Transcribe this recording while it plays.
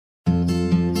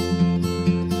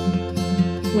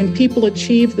When people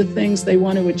achieve the things they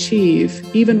want to achieve,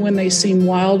 even when they seem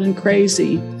wild and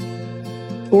crazy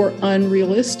or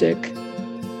unrealistic,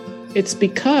 it's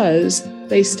because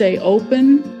they stay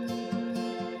open.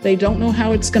 They don't know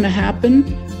how it's going to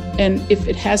happen. And if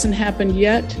it hasn't happened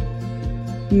yet,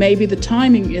 maybe the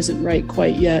timing isn't right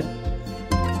quite yet.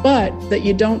 But that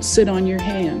you don't sit on your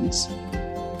hands.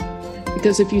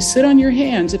 Because if you sit on your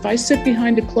hands, if I sit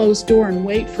behind a closed door and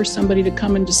wait for somebody to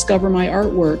come and discover my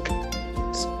artwork,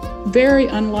 it's very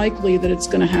unlikely that it's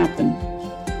going to happen.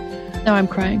 Now I'm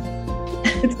crying.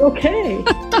 It's okay.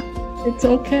 It's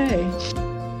okay.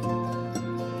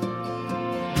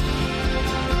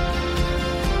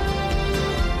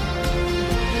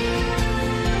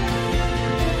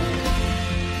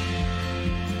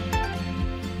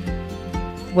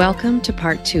 Welcome to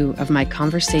part 2 of my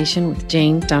conversation with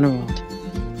Jane Dunnewold.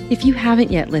 If you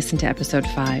haven't yet listened to episode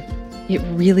 5, it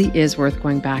really is worth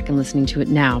going back and listening to it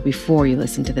now before you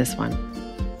listen to this one.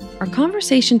 Our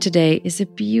conversation today is a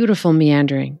beautiful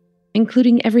meandering,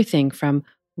 including everything from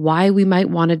why we might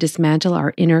want to dismantle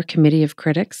our inner committee of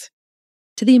critics,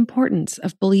 to the importance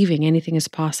of believing anything is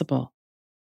possible,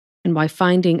 and why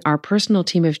finding our personal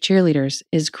team of cheerleaders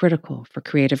is critical for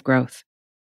creative growth.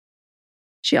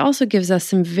 She also gives us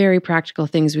some very practical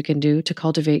things we can do to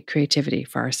cultivate creativity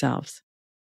for ourselves.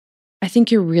 I think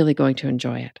you're really going to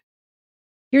enjoy it.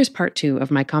 Here's part 2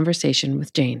 of my conversation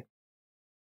with Jane.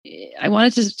 I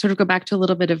wanted to sort of go back to a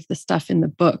little bit of the stuff in the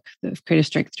book, the creative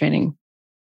strength training,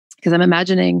 because I'm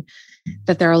imagining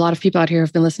that there are a lot of people out here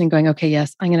who've been listening going, okay,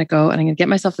 yes, I'm going to go and I'm going to get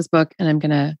myself this book and I'm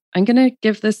going to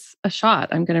give this a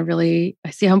shot. I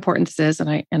see how important this is and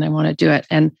I want to do it.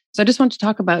 And so I just want to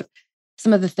talk about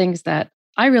some of the things that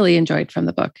I really enjoyed from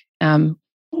the book.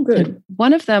 Good.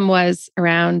 One of them was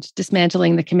around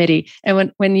dismantling the committee.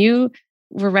 And when you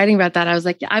were writing about that, I was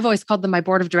like, yeah, I've always called them my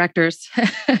board of directors.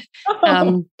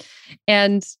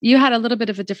 And you had a little bit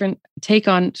of a different take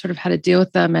on sort of how to deal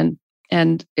with them.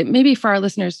 And maybe for our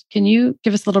listeners, can you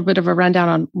give us a little bit of a rundown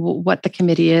on what the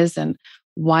committee is and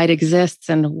why it exists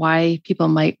and why people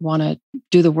might want to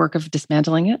do the work of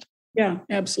dismantling it? Yeah,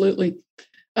 absolutely.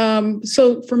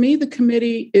 So for me, the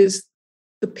committee is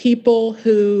the people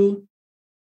who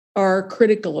are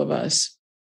critical of us.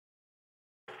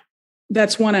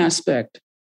 That's one aspect.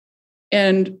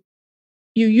 And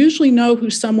you usually know who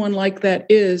someone like that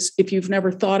is if you've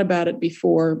never thought about it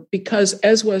before, because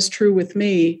as was true with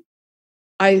me,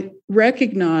 I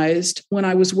recognized when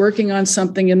I was working on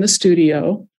something in the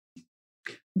studio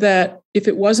that if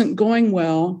it wasn't going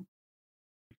well,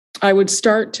 I would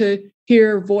start to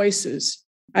hear voices.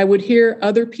 I would hear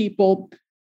other people.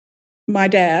 My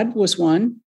dad was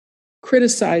one,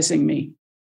 criticizing me.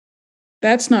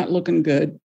 That's not looking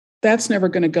good. That's never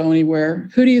going to go anywhere.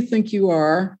 Who do you think you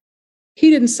are? He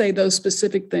didn't say those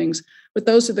specific things, but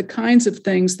those are the kinds of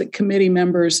things that committee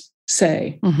members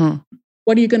say. Mm-hmm.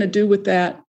 What are you going to do with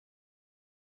that?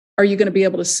 Are you going to be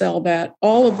able to sell that?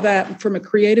 All of that from a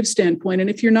creative standpoint.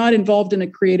 And if you're not involved in a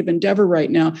creative endeavor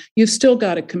right now, you've still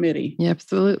got a committee. Yeah,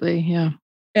 absolutely. Yeah.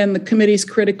 And the committee's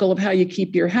critical of how you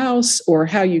keep your house or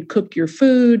how you cook your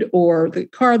food or the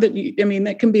car that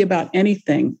that can be about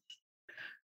anything.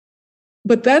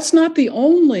 But that's not the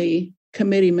only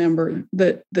committee member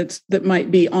that might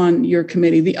be on your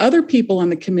committee. The other people on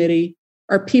the committee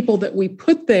are people that we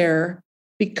put there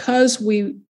because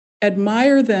we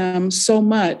admire them so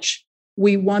much,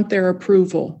 we want their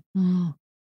approval. Mm.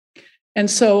 And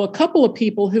so a couple of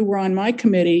people who were on my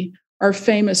committee are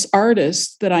famous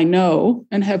artists that I know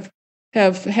and have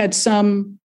had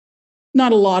some,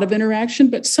 not a lot of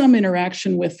interaction, but some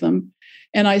interaction with them.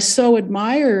 And I so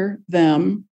admire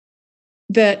them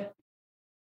that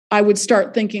I would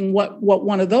start thinking what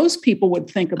one of those people would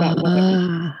think about what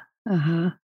I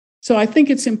do. So I think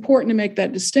it's important to make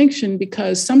that distinction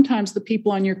because sometimes the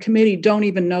people on your committee don't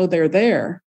even know they're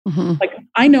there. Mm-hmm. Like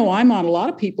I know I'm on a lot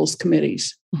of people's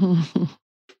committees. Mm-hmm.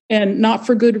 And not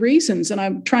for good reasons. And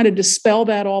I'm trying to dispel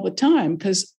that all the time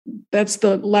because that's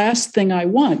the last thing I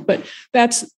want. But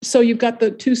so you've got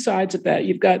the two sides of that.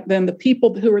 You've got then the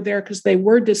people who are there because they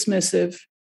were dismissive.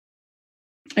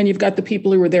 And you've got the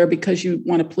people who are there because you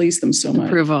want to please them so much.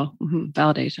 Approval,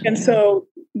 validation. And so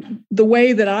the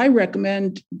way that I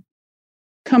recommend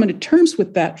coming to terms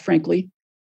with that, frankly,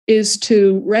 is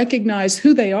to recognize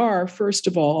who they are, first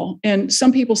of all. And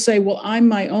some people say, well, I'm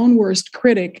my own worst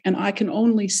critic, and I can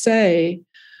only say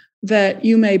that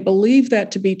you may believe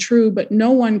that to be true, but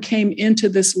no one came into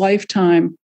this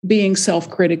lifetime being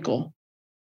self-critical.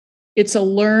 It's a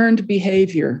learned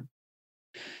behavior.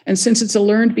 And since it's a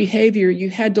learned behavior, you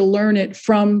had to learn it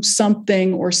from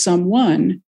something or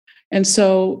someone. And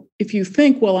so if you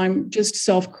think, well, I'm just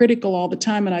self-critical all the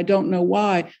time and I don't know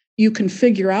why, you can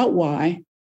figure out why.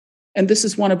 And this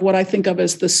is one of what I think of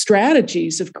as the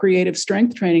strategies of creative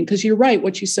strength training, because you're right,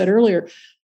 what you said earlier.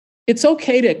 It's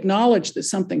okay to acknowledge that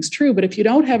something's true, but if you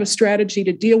don't have a strategy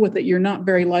to deal with it, you're not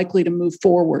very likely to move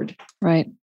forward. Right.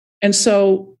 And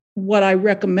so what I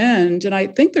recommend, and I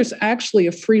think there's actually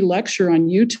a free lecture on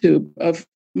YouTube of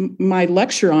my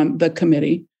lecture on the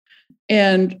committee.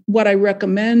 And what I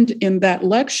recommend in that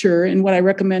lecture, and what I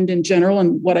recommend in general,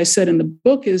 and what I said in the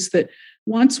book, is that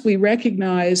once we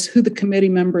recognize who the committee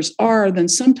members are, then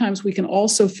sometimes we can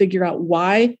also figure out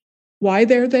why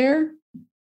they're there.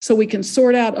 So we can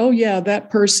sort out, oh yeah, that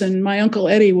person, my Uncle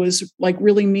Eddie was like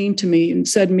really mean to me and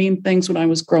said mean things when I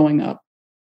was growing up.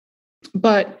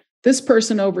 But this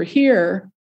person over here,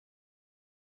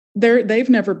 they've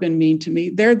never been mean to me.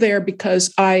 They're there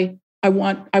because I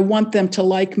want them to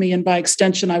like me, and by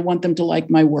extension, I want them to like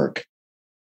my work.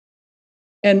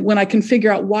 And when I can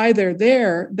figure out why they're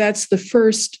there, that's the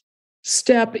first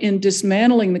step in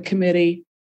dismantling the committee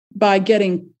by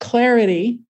getting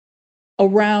clarity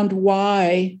around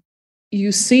why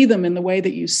you see them in the way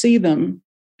that you see them,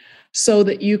 so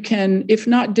that you can, if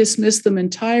not dismiss them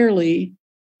entirely,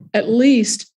 at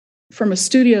least from a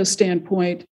studio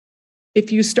standpoint,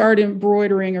 if you start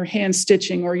embroidering or hand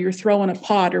stitching, or you're throwing a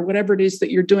pot, or whatever it is that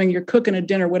you're doing, you're cooking a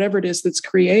dinner, whatever it is that's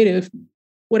creative,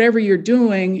 whatever you're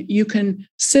doing, you can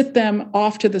sit them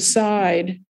off to the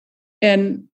side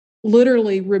and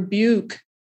literally rebuke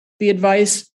the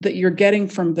advice that you're getting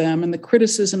from them and the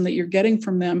criticism that you're getting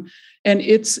from them. And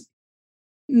it's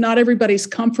not everybody's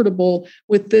comfortable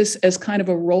with this as kind of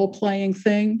a role-playing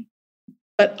thing,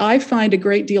 but I find a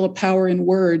great deal of power in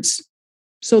words.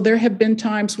 So there have been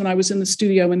times when I was in the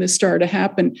studio and this started to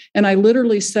happen, and I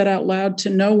literally said out loud to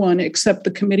no one except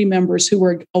the committee members who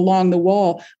were along the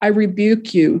wall, I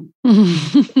rebuke you.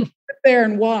 Sit there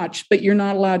and watch, but you're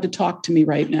not allowed to talk to me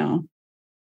right now.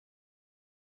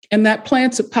 And that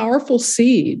plants a powerful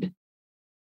seed.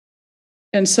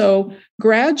 And so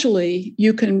gradually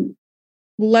you can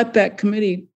let that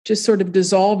committee just sort of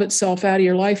dissolve itself out of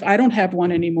your life. I don't have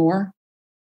one anymore.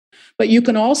 But you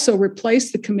can also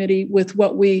replace the committee with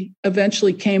what we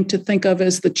eventually came to think of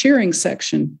as the cheering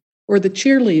section, or the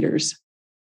cheerleaders.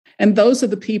 And those are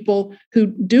the people who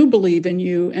do believe in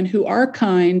you and who are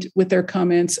kind with their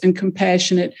comments and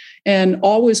compassionate and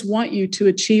always want you to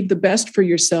achieve the best for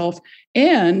yourself.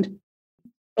 And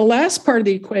the last part of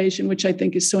the equation, which I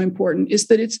think is so important, is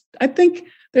that I think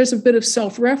there's a bit of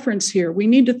self-reference here. We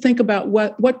need to think about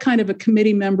what kind of a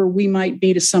committee member we might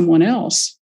be to someone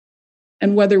else,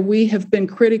 and whether we have been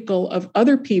critical of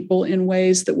other people in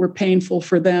ways that were painful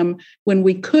for them when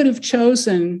we could have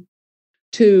chosen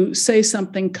to say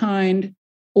something kind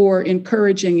or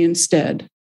encouraging instead.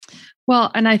 Well,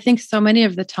 and I think so many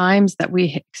of the times that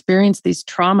we experience these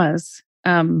traumas,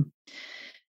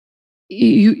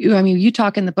 you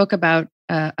talk in the book about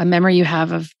a memory you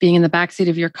have of being in the backseat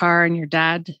of your car and your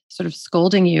dad sort of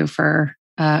scolding you for,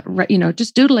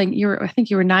 just doodling. I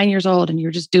think you were 9 years old and you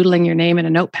were just doodling your name in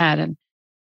a notepad. And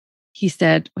he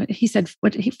said,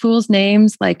 fools'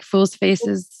 names, like fools'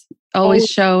 faces, always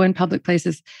show in public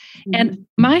places. Mm-hmm. And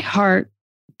my heart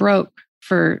broke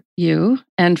for you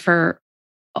and for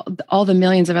all the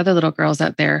millions of other little girls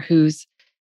out there who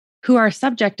are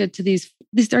subjected to these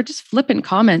are just flippant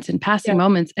comments and passing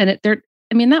moments. And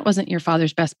that wasn't your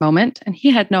father's best moment. And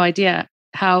he had no idea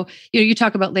how, you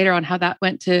talk about later on how that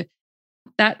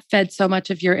fed so much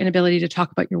of your inability to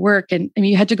talk about your work. And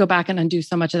you had to go back and undo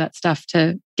so much of that stuff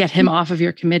to get him off of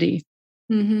your committee.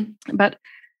 Mm-hmm. But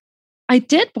I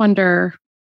did wonder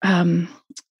when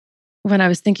I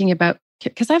was thinking about,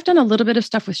 because I've done a little bit of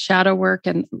stuff with shadow work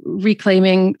and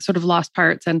reclaiming sort of lost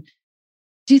parts. And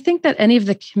do you think that any of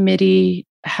the committee,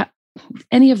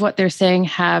 any of what they're saying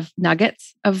have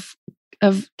nuggets of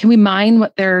can we mine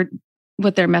what their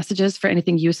message is for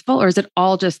anything useful? Or is it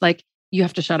all just like, you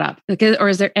have to shut up? Or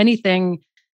is there anything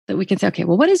that we can say, okay,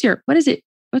 well, what's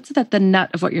the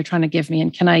nut of what you're trying to give me?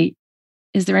 And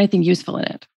is there anything useful in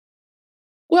it?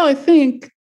 Well, I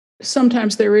think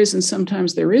sometimes there is and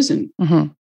sometimes there isn't.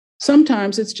 Mm-hmm.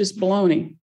 Sometimes it's just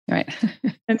baloney. Right.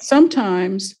 And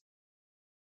sometimes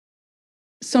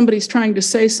somebody's trying to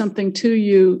say something to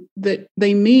you that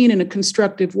they mean in a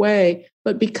constructive way,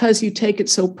 but because you take it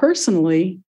so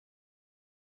personally,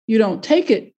 you don't take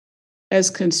it as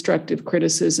constructive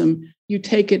criticism. You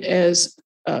take it as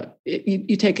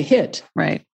you take a hit.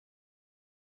 Right.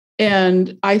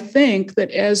 And I think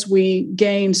that as we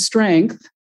gain strength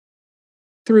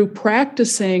through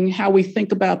practicing how we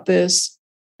think about this,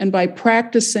 and by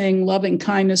practicing loving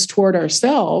kindness toward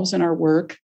ourselves and our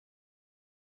work,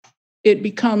 it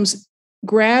becomes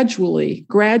gradually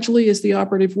is the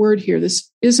operative word here.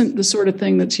 This isn't the sort of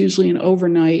thing that's usually an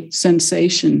overnight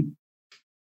sensation.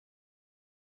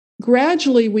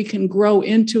 Gradually, we can grow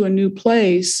into a new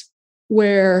place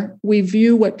where we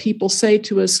view what people say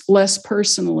to us less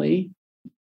personally.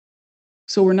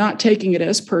 So we're not taking it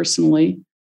as personally.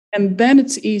 And then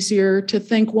it's easier to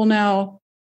think, well, now,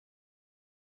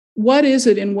 what is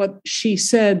it in what she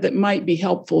said that might be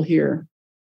helpful here?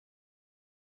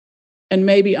 And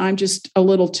maybe I'm just a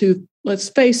little too, let's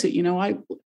face it,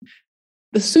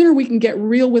 the sooner we can get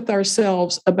real with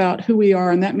ourselves about who we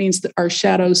are, and that means that our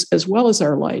shadows as well as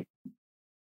our light.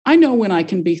 I know when I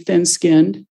can be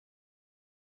thin-skinned,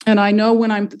 and I know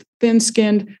when I'm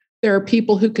thin-skinned, there are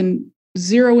people who can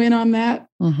zero in on that.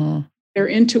 Mm-hmm. Their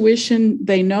intuition,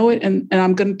 they know it, and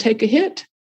I'm going to take a hit.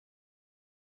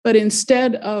 But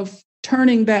instead of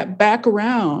turning that back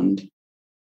around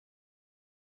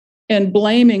and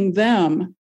blaming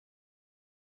them,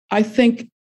 I think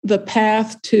the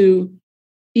path to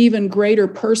even greater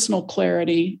personal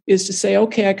clarity is to say,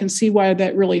 okay, I can see why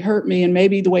that really hurt me. And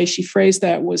maybe the way she phrased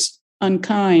that was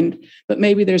unkind, but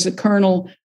maybe there's a kernel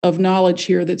of knowledge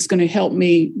here that's going to help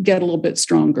me get a little bit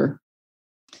stronger.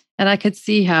 And I could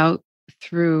see how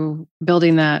through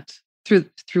building that, through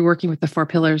working with the 4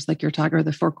 pillars, like you're talking, or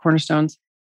the 4 cornerstones,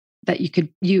 that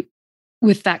you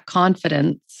with that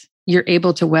confidence, you're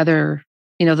able to weather,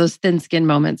 those thin skin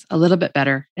moments a little bit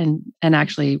better and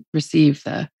actually receive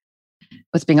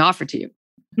what's being offered to you.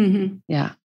 Mm-hmm.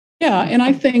 Yeah. Yeah. And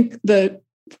I think that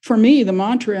for me, the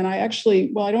mantra, and I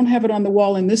don't have it on the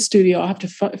wall in this studio. I'll have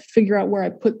to figure out where I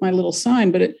put my little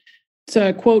sign, but it's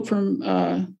a quote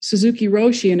from Suzuki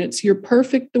Roshi, and it's, "You're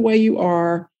perfect the way you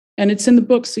are." And it's in the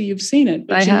book, so you've seen it,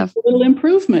 but I have a little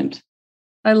improvement.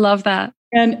 I love that.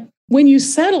 And when you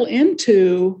settle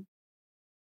into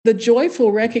the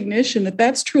joyful recognition that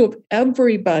that's true of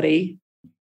everybody,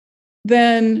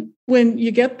 then when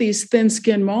you get these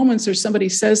thin-skinned moments or somebody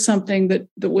says something that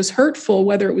was hurtful,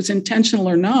 whether it was intentional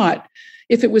or not,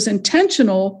 if it was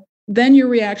intentional, then your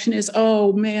reaction is,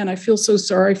 oh man, I feel so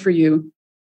sorry for you,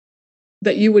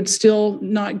 that you would still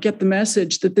not get the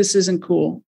message that this isn't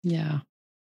cool. Yeah.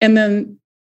 And then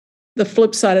the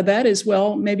flip side of that is,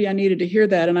 well, maybe I needed to hear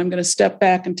that, and I'm going to step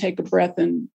back and take a breath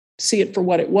and see it for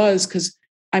what it was, because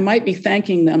I might be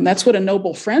thanking them. That's what a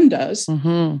noble friend does.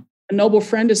 Mm-hmm. A noble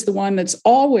friend is the one that's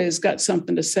always got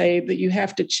something to say that you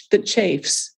have to, that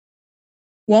chafes,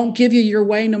 won't give you your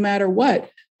way no matter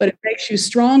what, but it makes you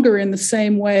stronger in the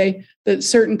same way that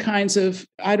certain kinds of,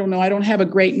 I don't have a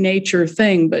great nature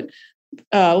thing, but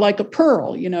like a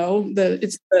pearl,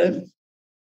 it's the,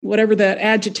 whatever that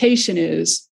agitation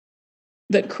is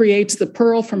that creates the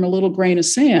pearl from a little grain of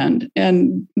sand.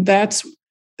 And that's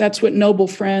what noble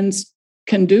friends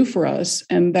can do for us.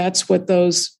 And that's what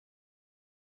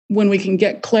when we can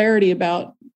get clarity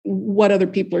about what other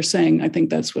people are saying, I think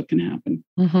that's what can happen.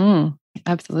 Mm-hmm.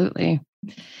 Absolutely.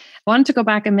 I wanted to go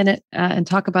back a minute and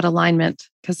talk about alignment,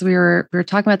 because we were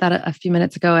talking about that a few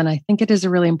minutes ago. And I think it is a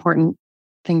really important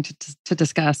thing to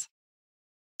discuss.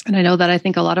 And I know that I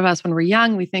think a lot of us, when we're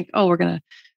young, we think, oh, we're going to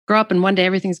grow up and one day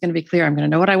everything's going to be clear. I'm going to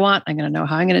know what I want. I'm going to know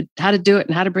how to do it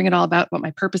and how to bring it all about, what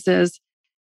my purpose is.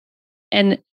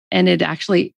 And it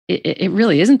actually, it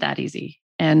really isn't that easy.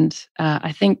 And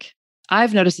I think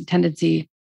I've noticed a tendency,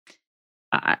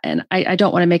 and I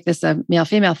don't want to make this a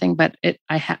male-female thing, but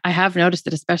I have noticed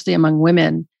it, especially among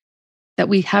women, that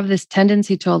we have this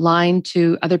tendency to align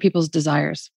to other people's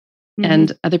desires, mm-hmm.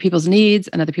 and other people's needs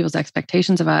and other people's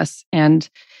expectations of us. And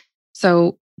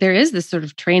so there is this sort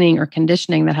of training or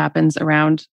conditioning that happens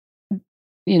around,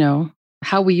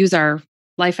 how we use our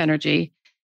life energy.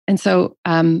 And so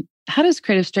how does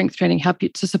creative strength training help you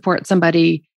to support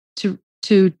somebody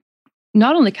to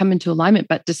not only come into alignment,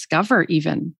 but discover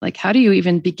even, like, how do you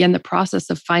even begin the process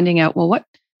of finding out, well,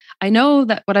 I know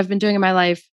that what I've been doing in my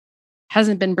life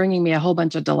hasn't been bringing me a whole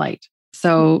bunch of delight.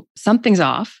 So something's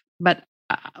off, but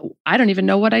I don't even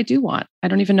know what I do want. I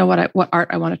don't even know what art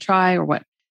I want to try, or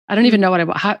I don't even know what I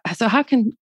want. How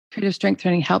can creative strength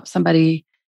training help somebody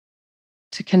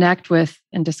to connect with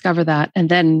and discover that, and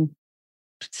then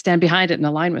stand behind it and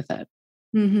align with it?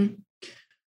 Mm-hmm.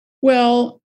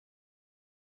 Well,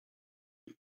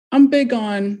 I'm big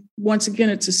on, once again,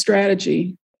 it's a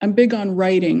strategy. I'm big on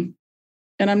writing,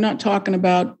 and I'm not talking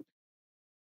about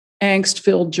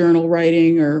angst-filled journal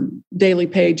writing or daily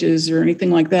pages or anything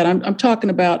like that. I'm talking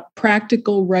about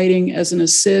practical writing as an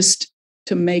assist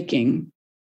to making.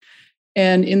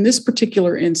 And in this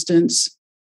particular instance,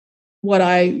 what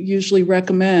I usually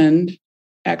recommend,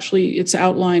 actually, it's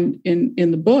outlined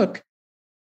in the book,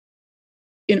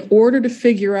 in order to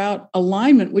figure out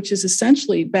alignment, which is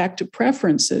essentially back to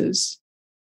preferences,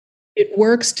 it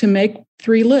works to make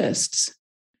 3 lists.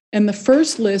 And the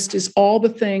first list is all the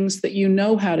things that you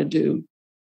know how to do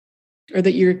or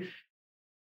that you're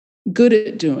good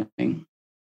at doing.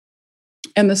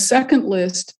 And the second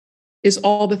list is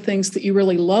all the things that you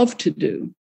really love to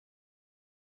do.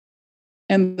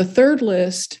 And the third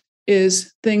list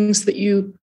is things that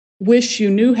you wish you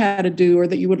knew how to do or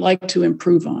that you would like to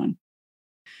improve on.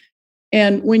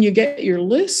 And when you get your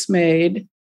lists made,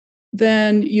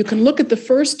 then you can look at the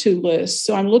first 2 lists.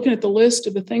 So I'm looking at the list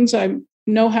of the things I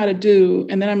know how to do,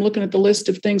 and then I'm looking at the list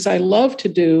of things I love to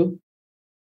do.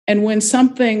 And when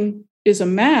something is a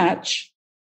match,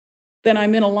 then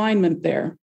I'm in alignment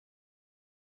there.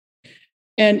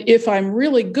 And if I'm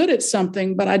really good at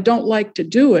something, but I don't like to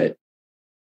do it,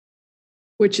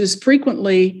 which is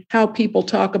frequently how people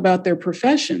talk about their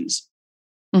professions.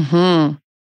 Mm-hmm.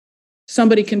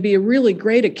 Somebody can be a really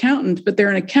great accountant, but they're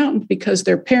an accountant because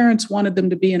their parents wanted them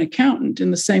to be an accountant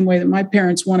in the same way that my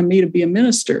parents wanted me to be a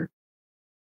minister.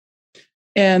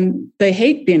 And they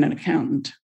hate being an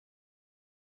accountant.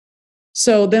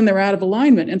 So then they're out of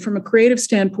alignment. And from a creative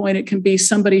standpoint, it can be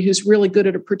somebody who's really good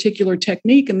at a particular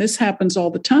technique. And this happens all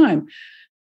the time.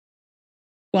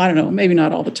 Well, I don't know, maybe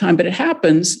not all the time, but it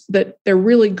happens that they're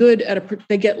really good at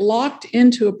they get locked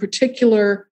into a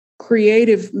particular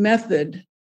creative method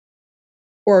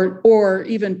or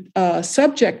even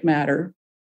subject matter.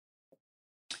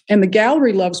 And the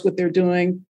gallery loves what they're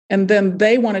doing. And then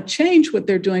they want to change what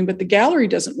they're doing, but the gallery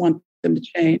doesn't want them to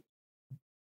change.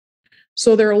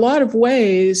 So there are a lot of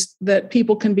ways that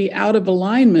people can be out of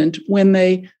alignment when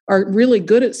they are really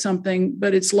good at something,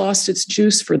 but it's lost its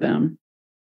juice for them.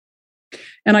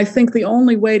 And I think the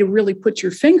only way to really put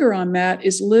your finger on that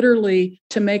is literally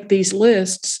to make these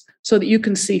lists so that you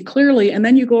can see clearly. And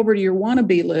then you go over to your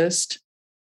wannabe list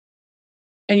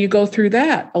and you go through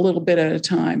that a little bit at a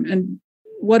time. And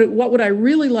what would I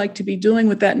really like to be doing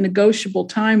with that negotiable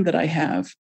time that I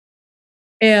have?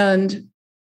 And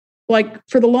like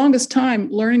for the longest time,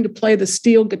 learning to play the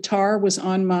steel guitar was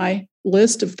on my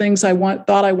list of things I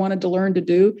thought I wanted to learn to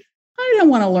do. I didn't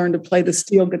want to learn to play the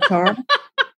steel guitar.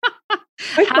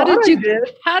 How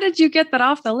did you get that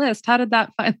off the list? How did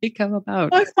that finally come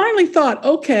about? I finally thought,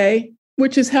 okay,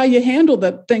 which is how you handle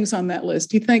the things on that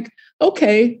list. You think,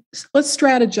 okay, let's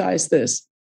strategize this.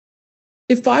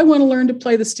 If I want to learn to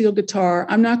play the steel guitar,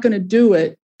 I'm not going to do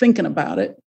it thinking about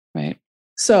it. Right.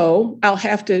 So I'll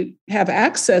have to have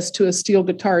access to a steel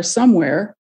guitar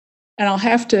somewhere, and I'll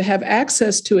have to have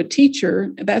access to a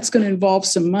teacher. That's going to involve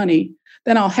some money.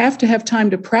 Then I'll have to have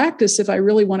time to practice if I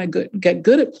really want to get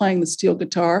good at playing the steel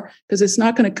guitar, because it's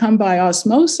not going to come by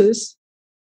osmosis.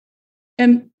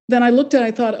 And then I looked at it,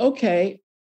 I thought, okay,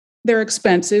 they're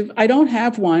expensive. I don't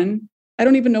have one. I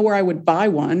don't even know where I would buy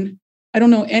one. I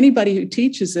don't know anybody who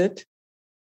teaches it.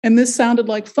 And this sounded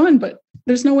like fun, but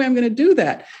there's no way I'm going to do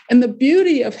that. And the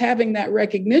beauty of having that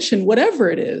recognition, whatever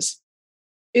it is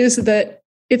that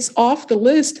it's off the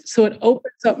list. So it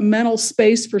opens up mental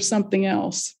space for something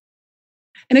else.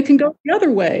 And it can go the other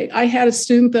way. I had a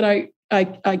student that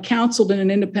I counseled in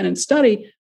an independent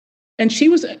study, and she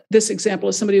was this example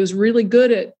of somebody who was really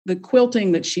good at the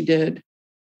quilting that she did.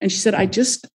 And she said,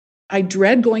 I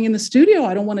dread going in the studio.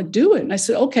 I don't want to do it. And I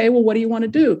said, okay, well, what do you want to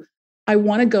do? I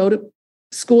want to go to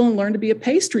school and learn to be a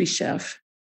pastry chef.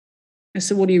 I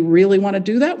said, well, do you really want to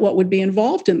do that? What would be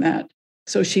involved in that?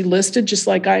 So she listed just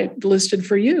like I listed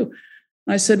for you.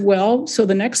 And I said, well, so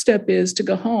the next step is to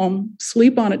go home,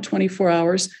 sleep on it 24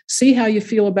 hours, see how you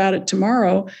feel about it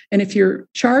tomorrow. And if you're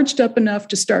charged up enough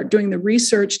to start doing the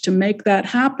research to make that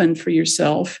happen for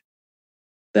yourself,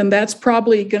 then that's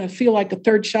probably going to feel like a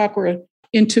third chakra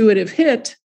intuitive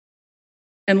hit.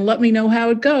 And let me know how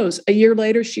it goes. A year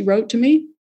later, she wrote to me.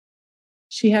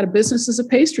 She had a business as a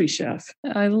pastry chef.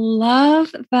 I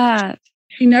love that.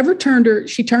 She turned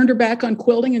her back on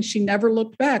quilting, and she never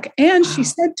looked back. And she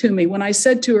said to me, when I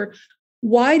said to her,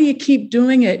 why do you keep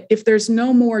doing it if there's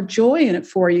no more joy in it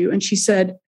for you? And she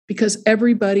said, because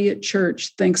everybody at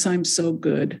church thinks I'm so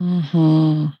good.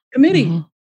 Mm-hmm. Committee. Mm-hmm.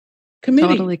 Committee.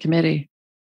 Totally committee.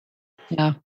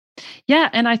 Yeah. Yeah.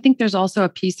 And I think there's also a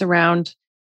piece around,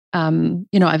 I'm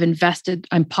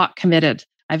pot committed.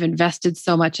 I've invested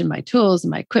so much in my tools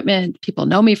and my equipment. People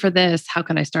know me for this. How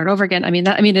can I start over again?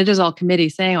 It is all committee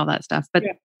saying all that stuff, but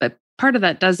part of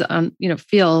that does,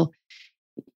 feel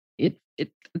it.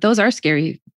 Those are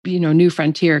scary, new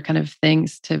frontier kind of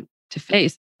things to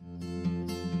face.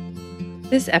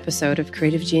 This episode of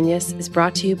Creative Genius is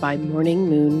brought to you by Morning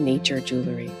Moon Nature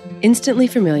Jewelry. Instantly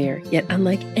familiar, yet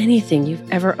unlike anything you've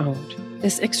ever owned.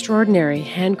 This extraordinary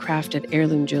handcrafted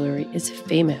heirloom jewelry is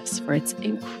famous for its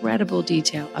incredible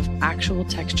detail of actual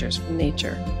textures from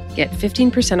nature. Get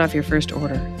 15% off your first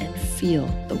order and feel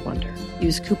the wonder.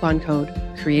 Use coupon code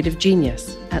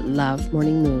CreativeGenius at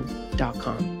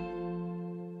lovemorningmoon.com.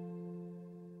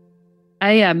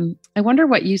 I wonder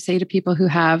what you say to people who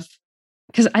have,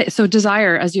 so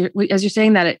desire, as you're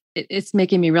saying that, it's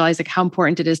making me realize like how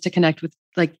important it is to connect with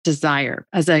like desire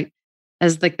as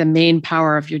like the main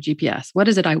power of your GPS. What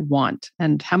is it I want,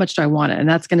 and how much do I want it? And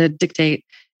that's going to dictate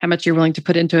how much you're willing to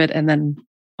put into it, and then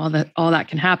all that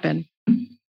can happen.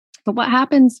 But what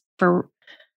happens for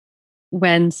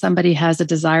when somebody has a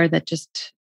desire that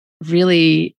just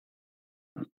really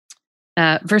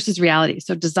versus reality?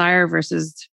 So desire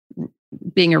versus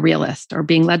being a realist, or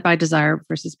being led by desire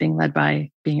versus being led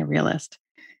by being a realist.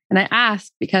 And I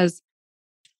ask because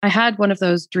I had one of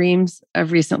those dreams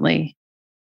of recently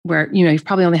where, you've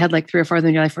probably only had like 3 or 4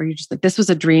 in your life where you're just like, this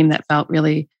was a dream that felt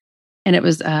really, and it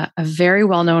was a very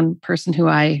well-known person who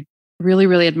I really,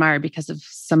 really admire because of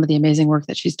some of the amazing work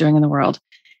that she's doing in the world.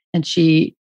 And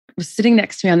she was sitting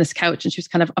next to me on this couch, and she was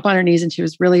kind of up on her knees, and she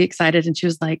was really excited. And she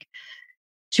was like,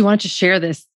 she wanted to share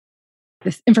this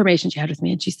information she had with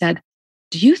me. And she said,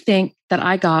 do you think that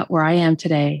I got where I am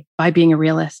today by being a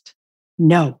realist?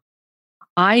 No.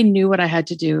 I knew what I had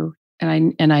to do,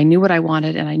 and I knew what I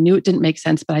wanted, and I knew it didn't make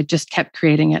sense, but I just kept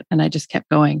creating it, and I just kept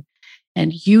going.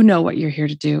 And you know what you're here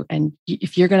to do. And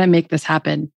if you're going to make this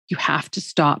happen, you have to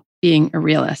stop being a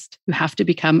realist. You have to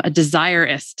become a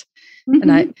desirist.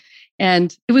 Mm-hmm.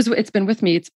 And it's been with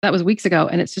me. That was weeks ago.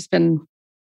 And it's just been,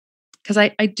 because I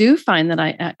do find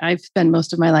that I've spent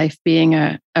most of my life being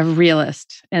a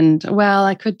realist, and well,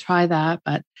 I could try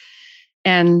that,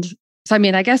 and so, I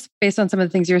mean, I guess based on some of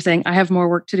the things you were saying, I have more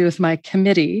work to do with my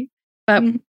committee, but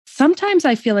sometimes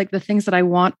I feel like the things that I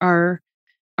want are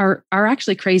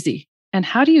actually crazy. And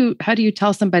how do you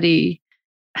tell somebody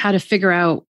how to figure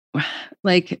out,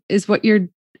 like,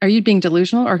 are you being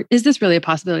delusional, or is this really a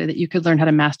possibility that you could learn how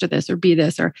to master this or be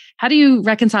this, or how do you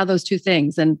reconcile those two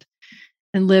things and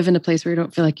live in a place where you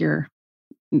don't feel like I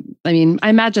mean, I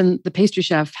imagine the pastry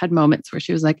chef had moments where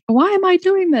she was like, why am I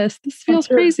doing this? This feels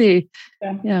crazy.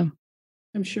 Yeah.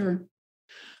 I'm sure.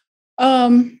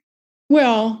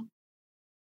 Well,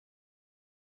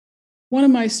 one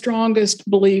of my strongest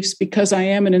beliefs, because I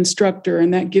am an instructor,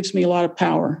 and that gives me a lot of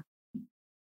power.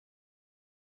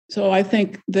 So I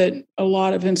think that a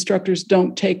lot of instructors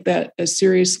don't take that as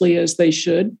seriously as they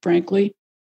should, frankly,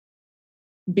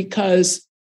 because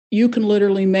you can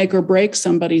literally make or break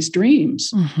somebody's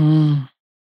dreams. Mm-hmm.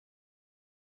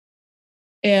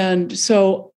 And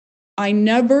so I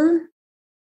never,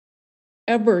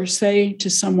 ever say to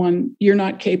someone, you're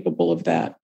not capable of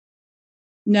that.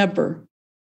 Never.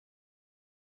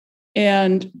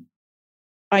 And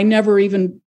I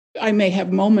may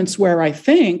have moments where I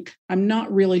think, I'm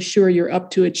not really sure you're up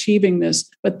to achieving this,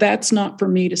 but that's not for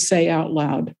me to say out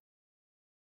loud.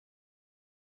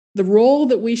 The role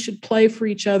that we should play for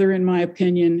each other, in my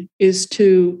opinion, is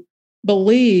to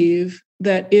believe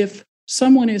that if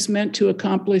someone is meant to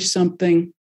accomplish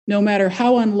something, no matter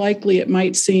how unlikely it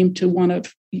might seem to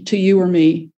you or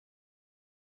me,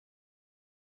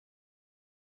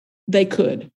 they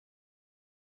could.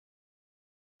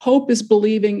 Hope is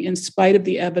believing in spite of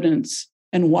the evidence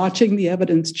and watching the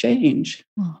evidence change.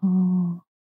 Uh-huh.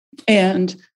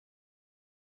 And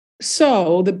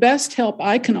so the best help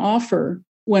I can offer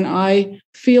when I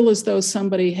feel as though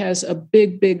somebody has a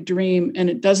big, big dream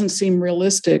and it doesn't seem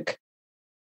realistic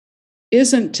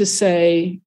isn't to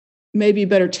say, maybe you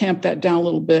better tamp that down a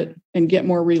little bit and get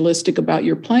more realistic about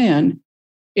your plan.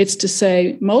 It's to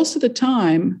say, most of the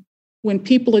time, when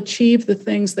people achieve the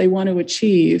things they want to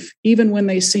achieve, even when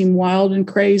they seem wild and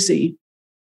crazy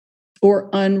or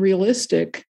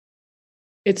unrealistic,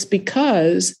 it's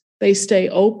because they stay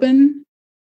open.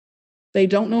 They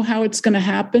don't know how it's going to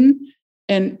happen.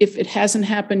 And if it hasn't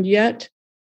happened yet,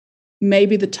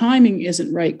 maybe the timing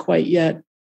isn't right quite yet,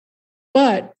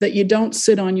 but that you don't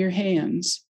sit on your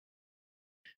hands.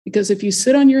 Because if you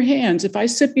sit on your hands, if I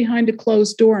sit behind a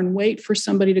closed door and wait for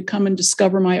somebody to come and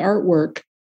discover my artwork,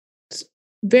 it's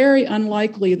very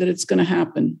unlikely that it's going to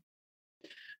happen.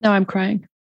 Now I'm crying.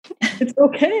 It's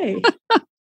okay.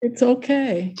 It's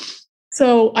okay.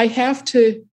 So I have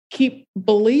to keep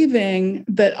believing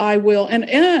that I will.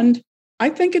 And I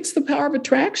think it's the power of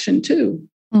attraction too.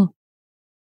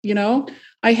 You know,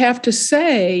 I have to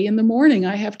say in the morning,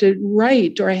 I have to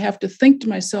write, or I have to think to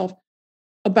myself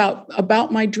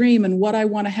about my dream and what I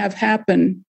want to have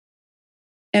happen.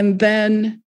 And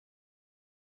then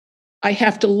I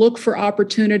have to look for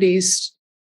opportunities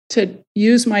to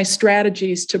use my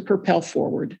strategies to propel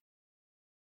forward.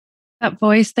 That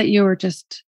voice that you were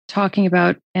just talking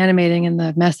about animating in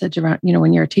the message around,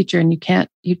 when you're a teacher and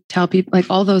you tell people, like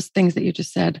all those things that you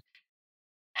just said,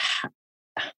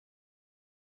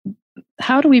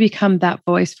 how do we become that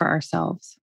voice for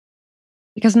ourselves?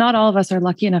 Because not all of us are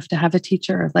lucky enough to have a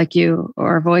teacher like you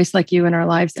or a voice like you in our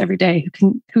lives every day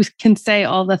who can say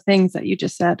all the things that you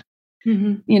just said.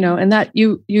 Mm-hmm. And that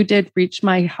you did reach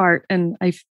my heart, and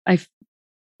I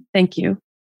thank you.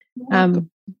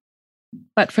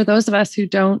 But for those of us who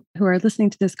are listening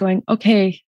to this going,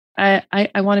 okay, I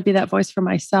want to be that voice for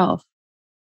myself.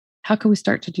 How can we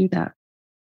start to do that?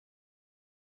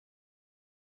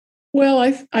 Well,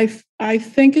 I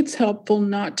think it's helpful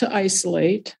not to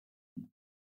isolate,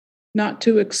 not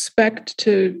to expect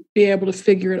to be able to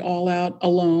figure it all out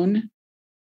alone.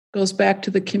 Goes back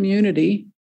to the community.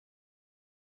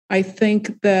 I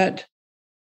think that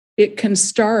it can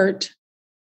start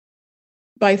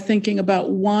by thinking about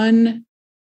one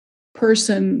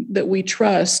person that we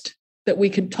trust that we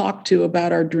could talk to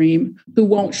about our dream who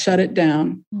won't shut it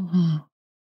down. Mm-hmm.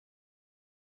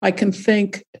 I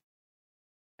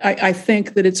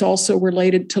think that it's also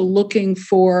related to looking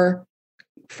for,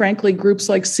 frankly, groups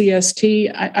like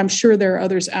CST. I'm sure there are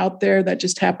others out there. That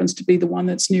just happens to be the one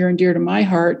that's near and dear to my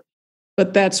heart.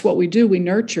 But that's what we do. We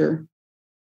nurture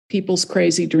people's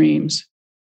crazy dreams.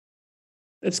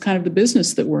 That's kind of the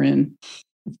business that we're in.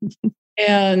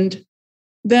 And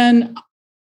then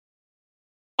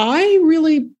I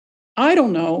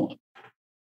don't know.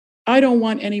 I don't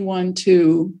want anyone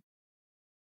to,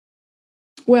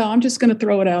 well, I'm just going to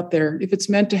throw it out there. If it's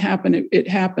meant to happen, it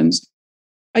happens.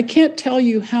 I can't tell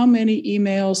you how many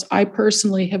emails I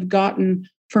personally have gotten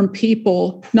from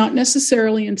people, not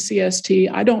necessarily in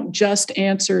CST. I don't just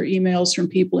answer emails from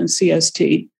people in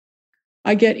CST.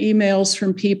 I get emails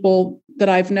from people that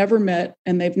I've never met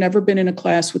and they've never been in a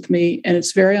class with me. And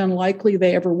it's very unlikely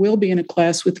they ever will be in a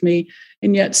class with me.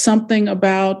 And yet something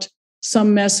about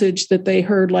some message that they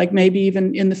heard, like maybe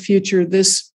even in the future,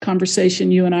 this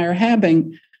conversation you and I are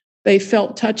having, they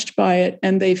felt touched by it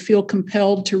and they feel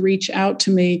compelled to reach out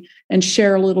to me and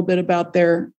share a little bit about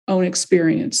their own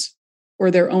experience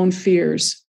or their own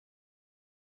fears.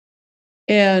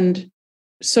 And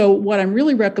so what I'm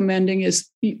really recommending is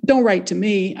don't write to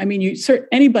me. I mean,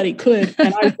 anybody could,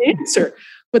 and I would answer.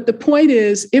 But the point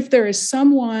is, if there is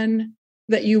someone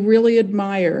that you really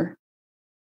admire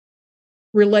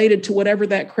related to whatever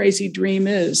that crazy dream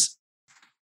is,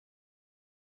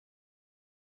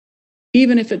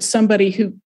 even if it's somebody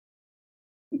who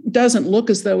doesn't look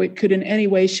as though it could in any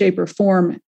way, shape, or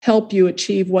form help you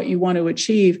achieve what you want to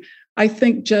achieve, I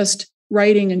think just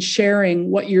writing and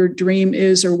sharing what your dream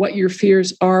is or what your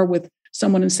fears are with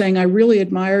someone and saying, I really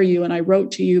admire you and I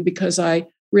wrote to you because I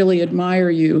really admire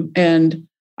you. And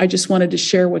I just wanted to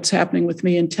share what's happening with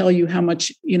me and tell you how much,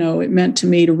 it meant to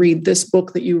me to read this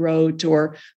book that you wrote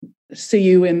or see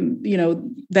you in,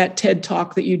 that TED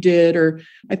talk that you did. Or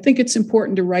I think it's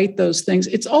important to write those things.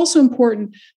 It's also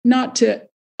important not to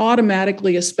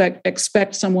automatically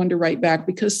expect someone to write back,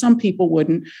 because some people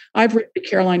wouldn't. I've written to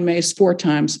Caroline Myss 4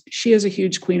 times. She has a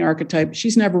huge queen archetype.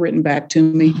 She's never written back to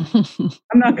me.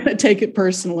 I'm not going to take it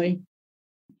personally.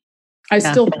 I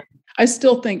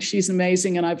still think she's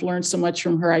amazing, and I've learned so much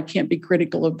from her. I can't be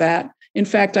critical of that. In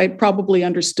fact, I probably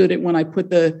understood it when I put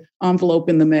the envelope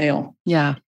in the mail.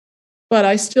 Yeah. But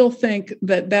I still think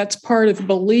that that's part of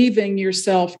believing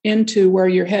yourself into where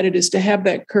you're headed, is to have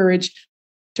that courage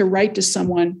to write to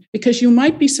someone, because you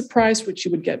might be surprised what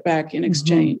you would get back in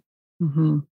exchange.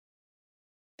 Mm-hmm.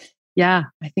 Yeah,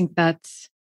 I think that's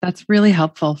really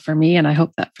helpful for me. And I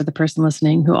hope that for the person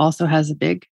listening who also has a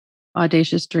big,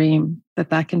 audacious dream,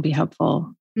 that can be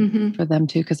helpful for them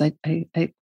too. Because I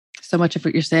so much of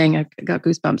what you're saying, I got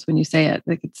goosebumps when you say it.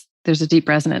 Like there's a deep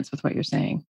resonance with what you're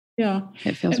saying. Yeah.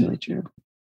 It feels really true.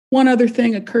 One other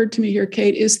thing occurred to me here,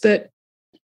 Kate, is that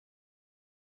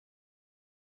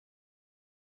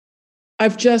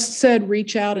I've just said,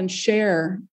 reach out and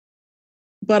share,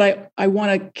 but I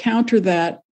want to counter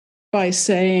that by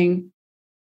saying,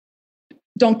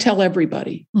 don't tell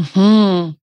everybody.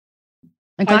 Mm-hmm.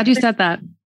 I'm glad you said that.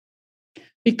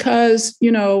 Because,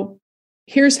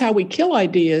 here's how we kill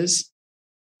ideas.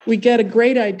 We get a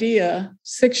great idea,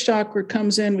 6th chakra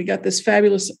comes in, we got this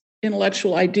fabulous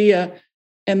intellectual idea,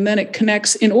 and then it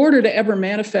connects. In order to ever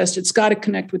manifest, it's got to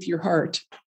connect with your heart.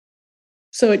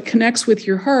 So it connects with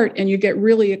your heart and you get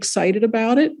really excited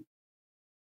about it.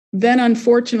 Then,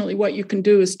 unfortunately, what you can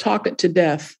do is talk it to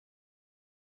death.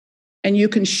 And you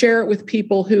can share it with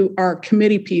people who are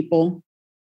committee people,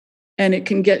 and it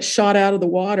can get shot out of the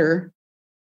water.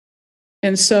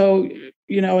 And so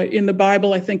in the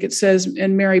Bible, I think it says,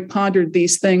 and Mary pondered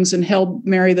these things and held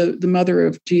Mary, the mother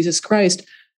of Jesus Christ.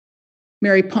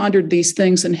 Mary pondered these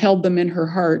things and held them in her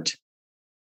heart.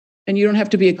 And you don't have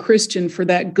to be a Christian for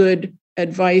that good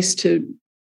advice to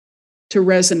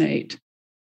resonate.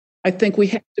 I think we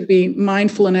have to be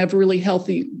mindful and have really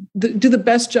healthy, do the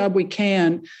best job we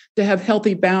can to have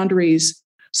healthy boundaries,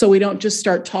 so we don't just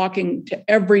start talking to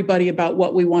everybody about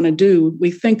what we want to do. We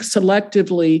think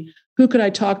selectively, who could I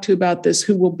talk to about this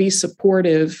who will be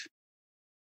supportive?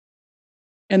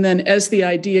 And then as the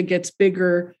idea gets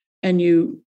bigger and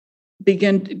you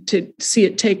begin to see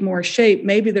it take more shape,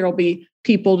 maybe there'll be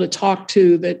people to talk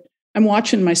to. That I'm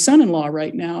watching my son-in-law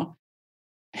right now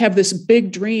have this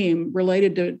big dream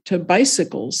related to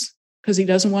bicycles because he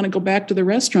doesn't want to go back to the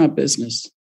restaurant business.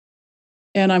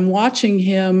 And I'm watching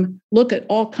him look at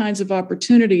all kinds of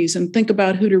opportunities and think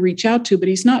about who to reach out to, but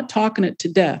he's not talking it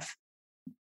to death.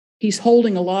 He's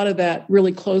holding a lot of that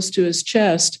really close to his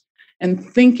chest and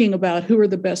thinking about who are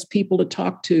the best people to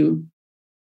talk to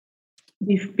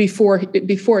before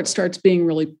it starts being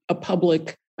really a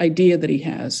public idea that he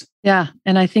has. Yeah.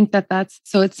 And I think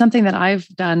so it's something that I've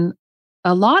done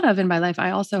a lot of in my life.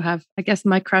 I also have, I guess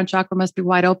my crown chakra must be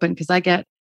wide open because I get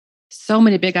so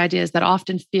many big ideas that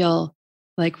often feel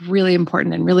like really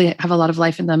important and really have a lot of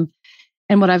life in them.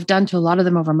 And what I've done to a lot of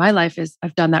them over my life is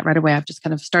I've done that right away. I've just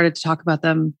kind of started to talk about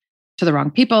them to the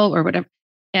wrong people or whatever.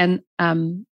 And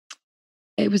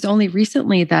it was only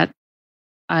recently that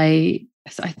I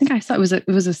think I saw it was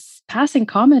a passing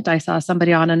comment I saw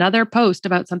somebody on another post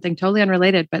about something totally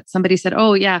unrelated, but somebody said,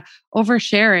 "Oh yeah,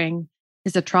 oversharing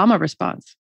is a trauma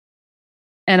response."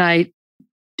 And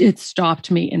it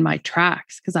stopped me in my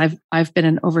tracks because I've been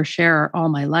an oversharer all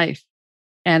my life.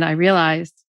 And I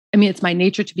realized, it's my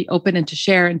nature to be open and to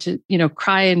share and to,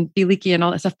 cry and be leaky and all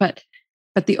that stuff. But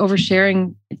the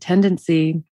oversharing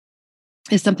tendency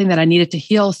is something that I needed to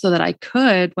heal so that I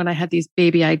could, when I had these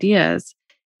baby ideas,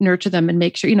 nurture them and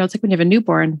make sure, it's like when you have a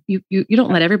newborn, you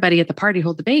don't let everybody at the party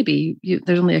hold the baby.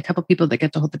 There's only a couple people that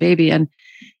get to hold the baby.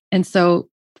 And so,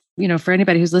 for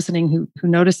anybody who's listening, who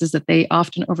notices that they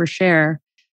often overshare,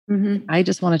 I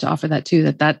just wanted to offer that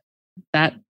too, that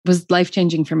was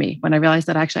life-changing for me when I realized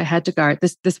that actually I had to guard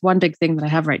this one big thing that I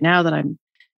have right now, that I'm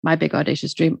my big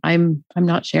audacious dream. I'm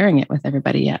not sharing it with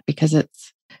everybody yet because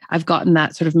I've gotten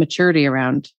that sort of maturity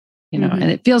around, and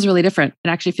it feels really different. It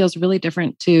actually feels really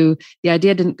different to the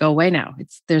idea didn't go away now.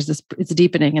 It's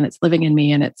deepening and it's living in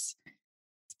me and it's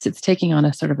taking on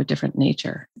a sort of a different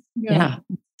nature. Yeah.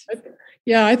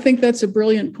 Yeah, I think that's a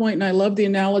brilliant point. And I love the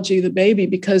analogy of the baby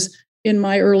because in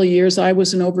my early years, I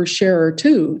was an oversharer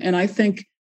too. And I think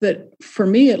that for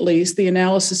me, at least, the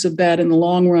analysis of that in the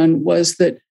long run was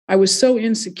that I was so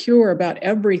insecure about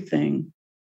everything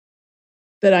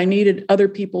that I needed other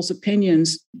people's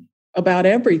opinions about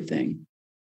everything.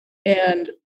 And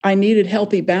I needed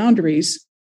healthy boundaries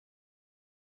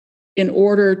in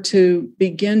order to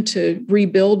begin to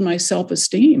rebuild my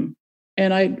self-esteem.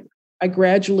 And I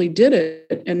gradually did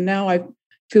it. And now I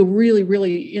feel really,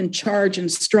 really in charge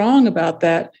and strong about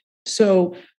that.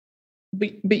 So,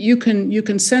 but you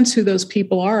can sense who those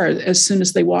people are as soon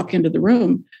as they walk into the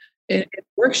room in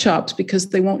workshops because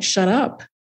they won't shut up.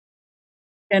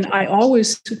 And I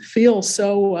always feel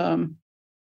so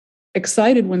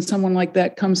excited when someone like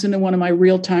that comes into one of my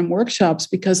real-time workshops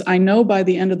because I know by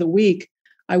the end of the week,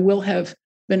 I will have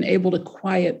been able to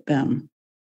quiet them.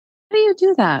 How do you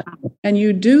do that? And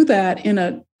you do that in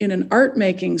an art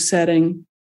making setting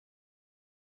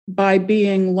by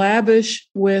being lavish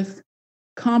with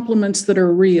compliments that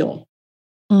are real,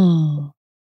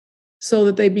 so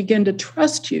that they begin to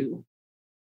trust you.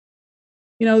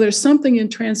 There's something in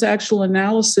transactional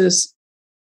analysis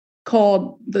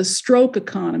called the stroke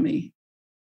economy.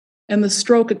 And the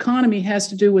stroke economy has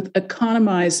to do with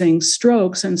economizing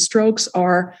strokes. And strokes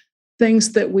are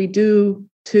things that we do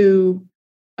to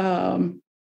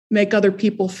make other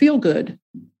people feel good.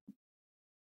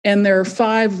 And there are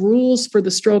 5 rules for the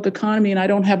stroke economy, and I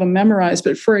don't have them memorized.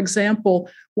 But for example,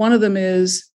 one of them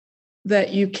is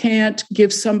that you can't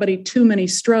give somebody too many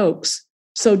strokes.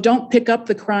 So don't pick up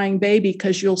the crying baby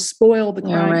because you'll spoil the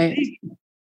crying baby.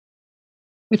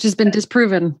 Which has been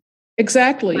disproven.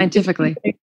 Exactly. Scientifically.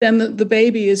 Then the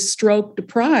baby is stroke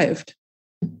deprived.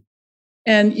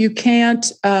 And you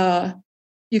can't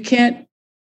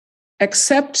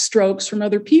accept strokes from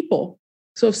other people.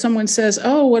 So if someone says,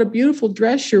 "Oh, what a beautiful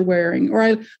dress you're wearing," or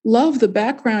 "I love the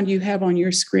background you have on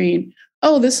your screen,"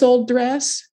 "Oh, this old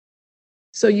dress."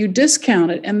 So you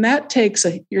discount it, and that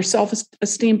your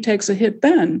self-esteem takes a hit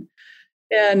then.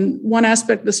 And one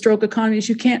aspect of the stroke economy is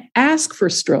you can't ask for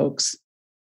strokes.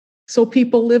 So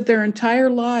people live their entire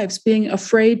lives being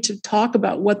afraid to talk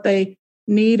about what they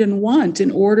need and want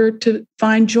in order to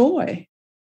find joy.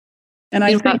 And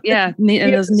I think,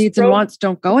 and those needs and wants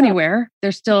don't go anywhere.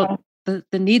 They're still, the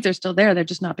needs are still there. They're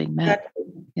just not being met. Exactly.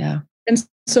 Yeah. And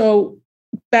so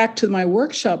back to my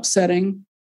workshop setting,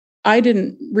 I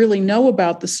didn't really know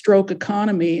about the stroke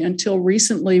economy until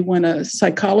recently when a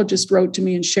psychologist wrote to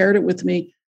me and shared it with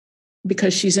me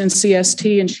because she's in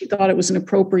CST and she thought it was an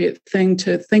appropriate thing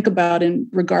to think about in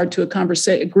regard to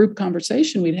a group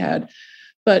conversation we'd had.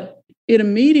 But it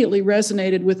immediately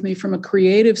resonated with me from a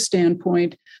creative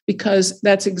standpoint because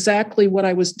that's exactly what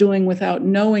I was doing without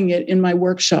knowing it in my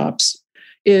workshops,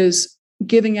 is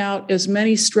giving out as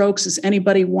many strokes as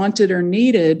anybody wanted or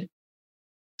needed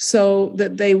so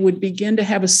that they would begin to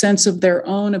have a sense of their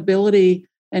own ability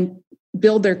and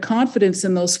build their confidence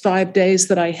in those 5 days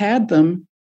that I had them,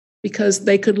 because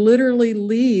they could literally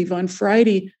leave on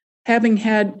Friday having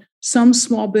had some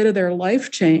small bit of their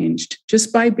life changed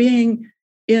just by being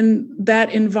in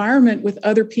that environment with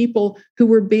other people who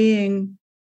were being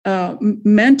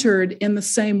mentored in the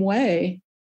same way,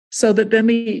 so that then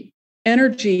the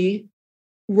energy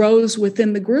rose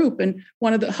within the group. And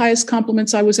one of the highest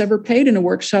compliments I was ever paid in a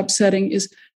workshop setting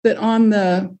is that on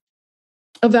the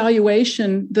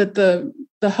evaluation that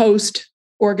the host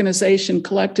organization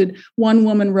collected, one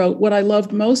woman wrote, "What I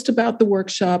loved most about the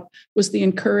workshop was the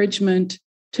encouragement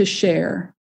to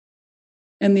share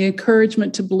and the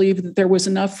encouragement to believe that there was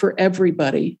enough for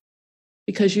everybody,"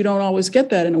 because you don't always get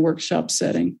that in a workshop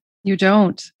setting. You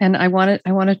don't. And I wanted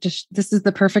to, this is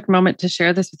the perfect moment to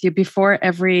share this with you. Before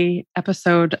every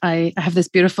episode, I have this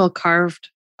beautiful carved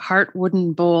heart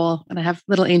wooden bowl and I have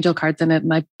little angel cards in it.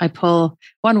 And I pull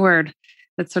one word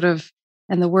that's sort of,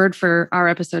 and the word for our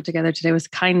episode together today was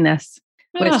kindness,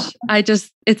 which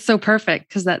it's so perfect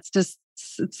because that's just,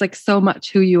 it's like so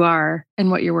much who you are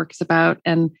and what your work is about.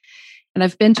 And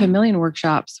I've been to a million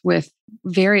workshops with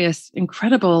various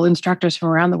incredible instructors from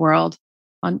around the world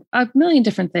on a million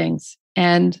different things.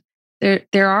 And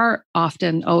there are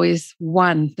often always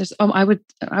one, I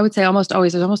would say almost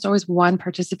always, there's almost always one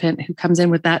participant who comes in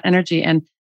with that energy. And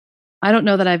I don't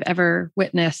know that I've ever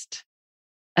witnessed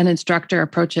an instructor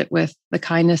approach it with the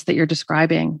kindness that you're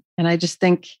describing. And I just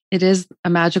think it is a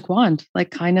magic wand, like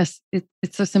kindness.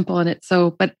 It's so simple and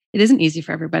but it isn't easy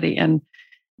for everybody. And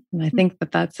I think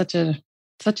that's such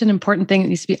an important thing that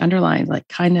needs to be underlined, like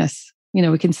kindness.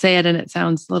 We can say it and it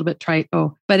sounds a little bit trite,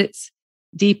 but it's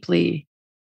deeply,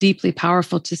 deeply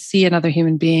powerful to see another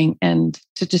human being and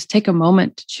to just take a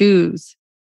moment to choose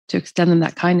to extend them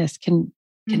that kindness can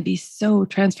be so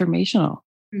transformational.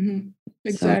 Mm-hmm.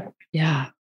 Exactly. So, yeah.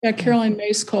 Yeah. Caroline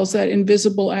Myss calls that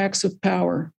invisible acts of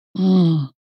power.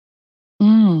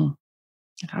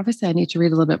 Obviously, I need to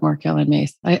read a little bit more Caroline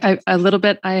Myss. A little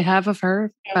bit I have of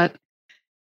her, but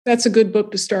that's a good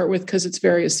book to start with because it's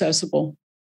very accessible.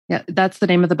 Yeah, that's the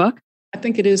name of the book? I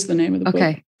think it is the name of the book.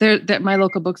 Okay. My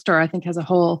local bookstore, I think, has a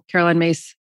whole Caroline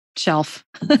Myss shelf.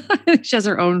 She has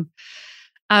her own.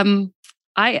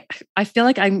 I feel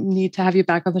like I need to have you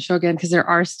back on the show again because there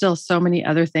are still so many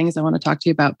other things I want to talk to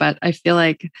you about, but I feel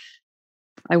like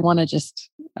I want to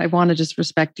just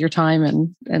respect your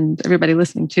time and everybody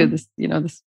listening to this,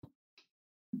 this.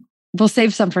 We'll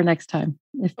save some for next time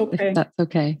if that's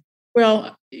okay.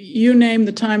 Well, you name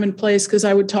the time and place because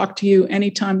I would talk to you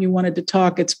anytime you wanted to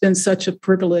talk. It's been such a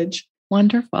privilege.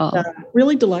 Wonderful.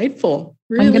 Really delightful.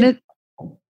 Really.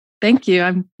 Thank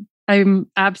you. I'm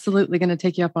absolutely going to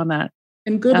take you up on that.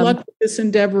 And good luck with this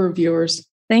endeavor of yours.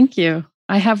 Thank you.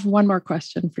 I have one more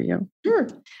question for you. Sure.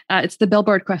 It's the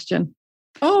billboard question.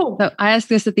 Oh. So I ask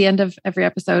this at the end of every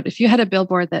episode. If you had a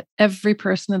billboard that every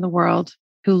person in the world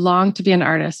who longed to be an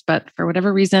artist, but for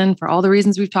whatever reason, for all the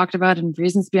reasons we've talked about and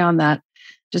reasons beyond that,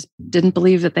 just didn't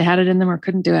believe that they had it in them or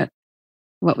couldn't do it,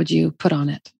 what would you put on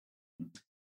it?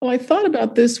 Well, I thought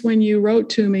about this when you wrote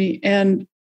to me, and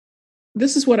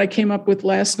this is what I came up with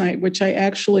last night, which I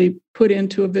actually put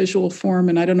into a visual form.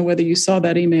 And I don't know whether you saw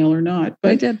that email or not,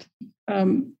 but I did.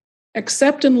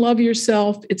 Accept and love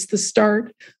yourself. It's the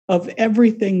start of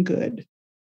everything good.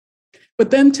 But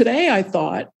then today I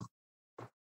thought,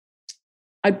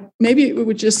 maybe it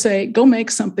would just say, go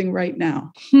make something right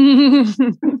now.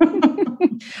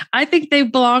 I think they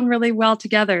belong really well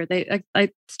together.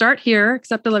 I start here,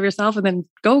 accept and love yourself, and then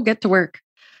go get to work.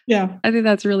 Yeah. I think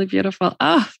that's really beautiful.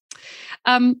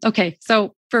 Okay.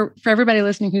 So for everybody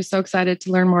listening who's so excited to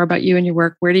learn more about you and your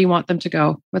work, where do you want them to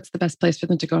go? What's the best place for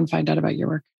them to go and find out about your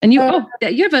work? And you've got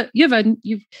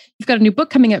a new book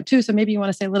coming out too. So maybe you want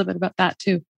to say a little bit about that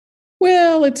too.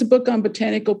 Well, it's a book on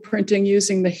botanical printing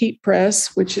using the heat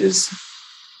press, which is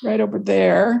right over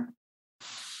there.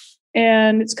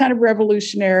 And it's kind of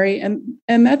revolutionary, and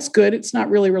that's good. It's not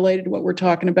really related to what we're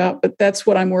talking about, but that's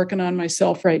what I'm working on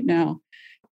myself right now.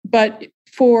 But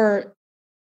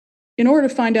in order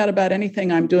to find out about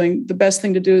anything I'm doing, the best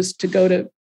thing to do is to go to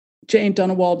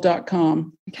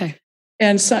janedunewald.com. Okay.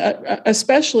 And so,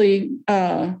 especially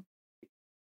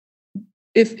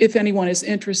if anyone is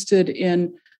interested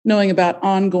in knowing about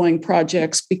ongoing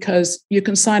projects, because you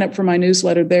can sign up for my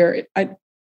newsletter there. I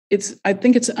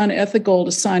think it's unethical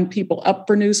to sign people up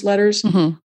for newsletters.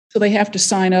 Mm-hmm. So they have to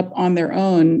sign up on their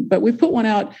own. But we put one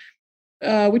out.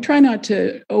 We try not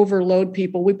to overload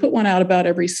people. We put one out about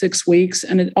every 6 weeks,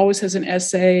 and it always has an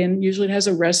essay, and usually it has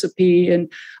a recipe.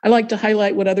 And I like to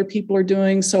highlight what other people are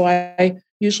doing. So I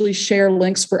usually share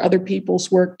links for other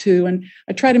people's work too. And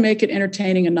I try to make it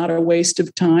entertaining and not a waste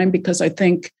of time, because I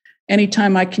think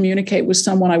anytime I communicate with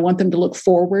someone, I want them to look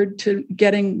forward to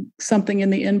getting something in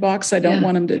the inbox. I don't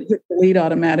want them to hit delete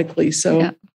automatically.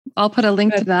 So I'll put a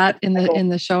link to that in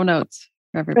the show notes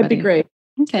for everybody. That'd be great.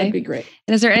 Okay. That'd be great.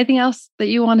 And is there anything else that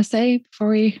you want to say before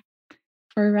we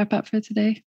wrap up for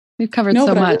today? We've covered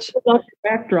so much. I love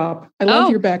your backdrop. I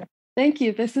love your backdrop. Thank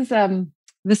you. This is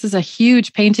a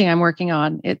huge painting I'm working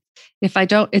on.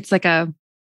 It's like I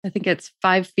think it's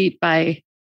 5 feet by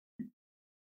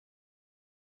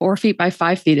 4 feet by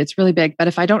 5 feet. It's really big. But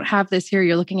if I don't have this here,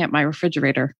 you're looking at my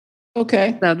refrigerator.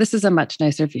 Okay. So this is a much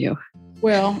nicer view.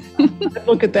 Well, I'd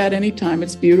look at that anytime.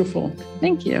 It's beautiful.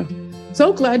 Thank you.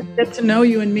 So glad to get to know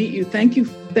you and meet you. Thank you.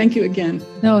 Thank you again.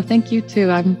 No, thank you too.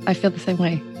 I feel the same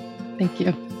way. Thank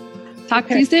you. Talk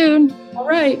to you soon. All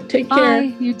right. Take care.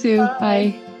 Bye. You too.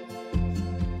 Bye.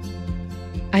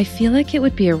 I feel like it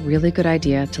would be a really good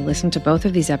idea to listen to both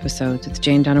of these episodes with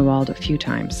Jane Dunewald a few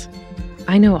times.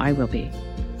 I know I will be.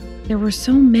 There were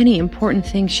so many important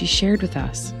things she shared with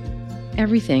us.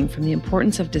 Everything from the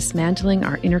importance of dismantling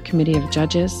our inner committee of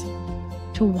judges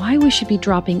to why we should be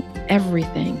dropping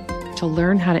everything to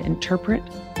learn how to interpret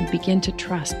and begin to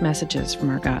trust messages from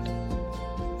our gut.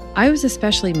 I was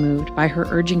especially moved by her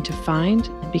urging to find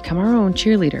and become our own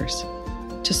cheerleaders,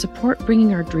 to support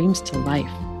bringing our dreams to life.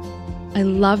 I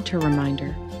loved her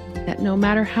reminder that no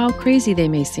matter how crazy they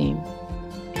may seem,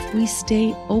 if we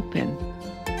stay open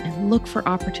and look for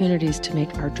opportunities to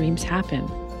make our dreams happen,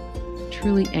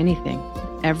 truly anything,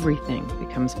 everything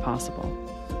becomes possible.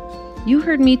 You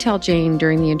heard me tell Jane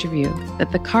during the interview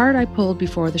that the card I pulled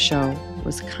before the show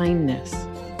was kindness.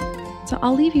 So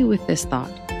I'll leave you with this thought.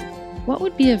 What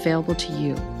would be available to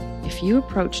you if you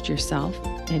approached yourself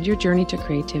and your journey to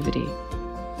creativity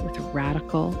with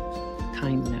radical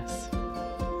kindness?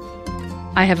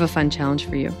 I have a fun challenge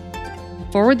for you.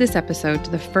 Forward this episode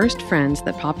to the first friends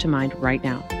that pop to mind right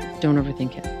now. Don't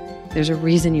overthink it. There's a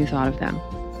reason you thought of them.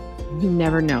 You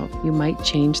never know, you might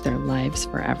change their lives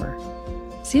forever.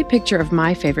 See a picture of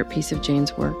my favorite piece of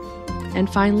Jane's work and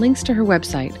find links to her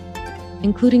website,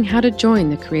 including how to join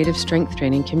the Creative Strength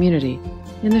Training community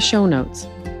in the show notes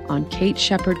on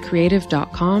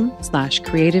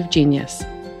kateshepardcreative.com/creativegenius.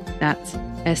 That's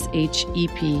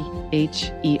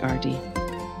SHEPHERD.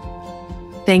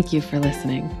 Thank you for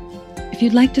listening. If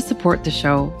you'd like to support the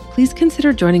show, please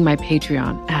consider joining my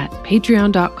Patreon at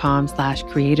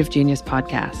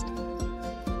patreon.com/creativegeniuspodcast.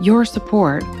 Your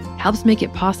support helps make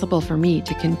it possible for me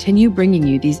to continue bringing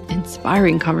you these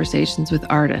inspiring conversations with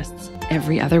artists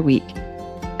every other week.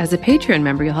 As a Patreon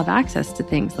member, you'll have access to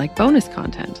things like bonus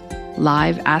content,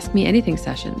 live Ask Me Anything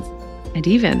sessions, and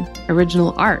even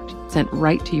original art sent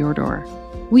right to your door.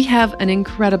 We have an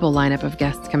incredible lineup of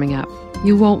guests coming up.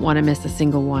 You won't want to miss a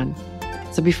single one.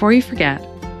 So before you forget,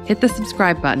 hit the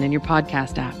subscribe button in your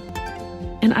podcast app.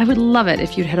 And I would love it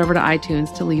if you'd head over to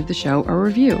iTunes to leave the show a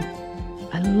review.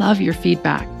 I love your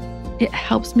feedback. It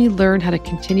helps me learn how to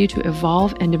continue to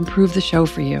evolve and improve the show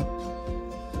for you.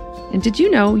 And did you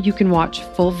know you can watch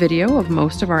full video of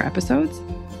most of our episodes?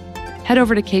 Head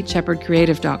over to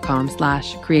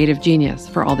kateshepardcreative.com/creativegenius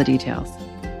for all the details.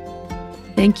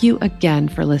 Thank you again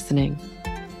for listening.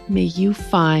 May you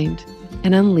find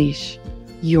and unleash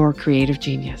your creative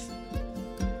genius.